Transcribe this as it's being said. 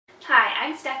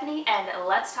I'm Stephanie and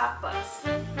let's talk books.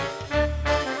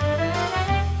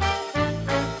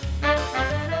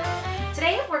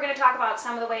 Today we're going to talk about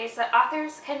some of the ways that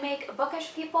authors can make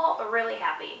bookish people really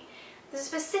happy. The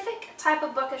specific type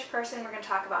of bookish person we're going to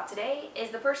talk about today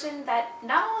is the person that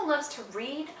not only loves to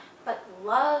read, but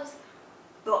loves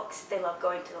books. They love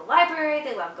going to the library,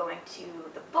 they love going to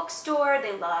the bookstore,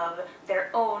 they love their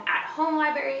own at-home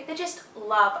library, they just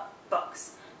love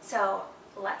books. So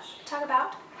let's talk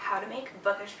about how to make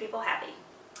bookish people happy.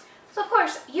 So of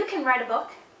course, you can write a book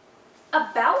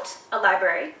about a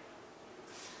library.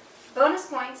 Bonus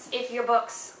points if your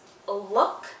books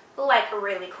look like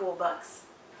really cool books.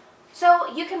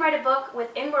 So you can write a book with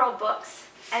in-world books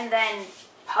and then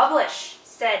publish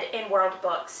said in-world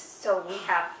books so we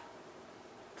have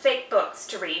fake books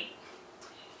to read.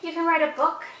 You can write a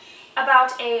book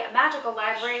about a magical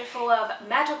library full of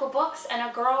magical books and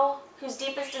a girl whose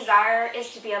deepest desire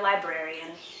is to be a librarian.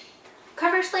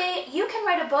 Conversely, you can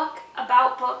write a book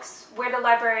about books where the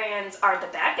librarians are the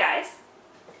bad guys.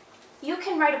 You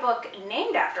can write a book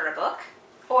named after a book,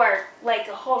 or like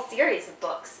a whole series of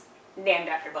books named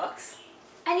after books.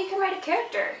 And you can write a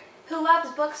character who loves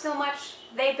books so much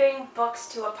they bring books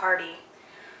to a party,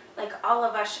 like all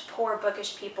of us poor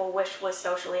bookish people wish was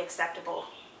socially acceptable.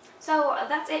 So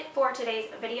that's it for today's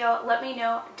video. Let me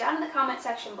know down in the comment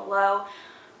section below,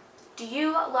 do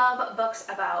you love books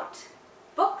about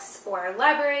books or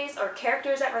libraries or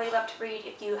characters that really love to read?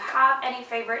 If you have any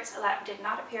favorites that did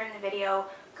not appear in the video,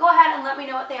 go ahead and let me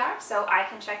know what they are so I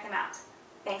can check them out.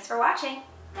 Thanks for watching!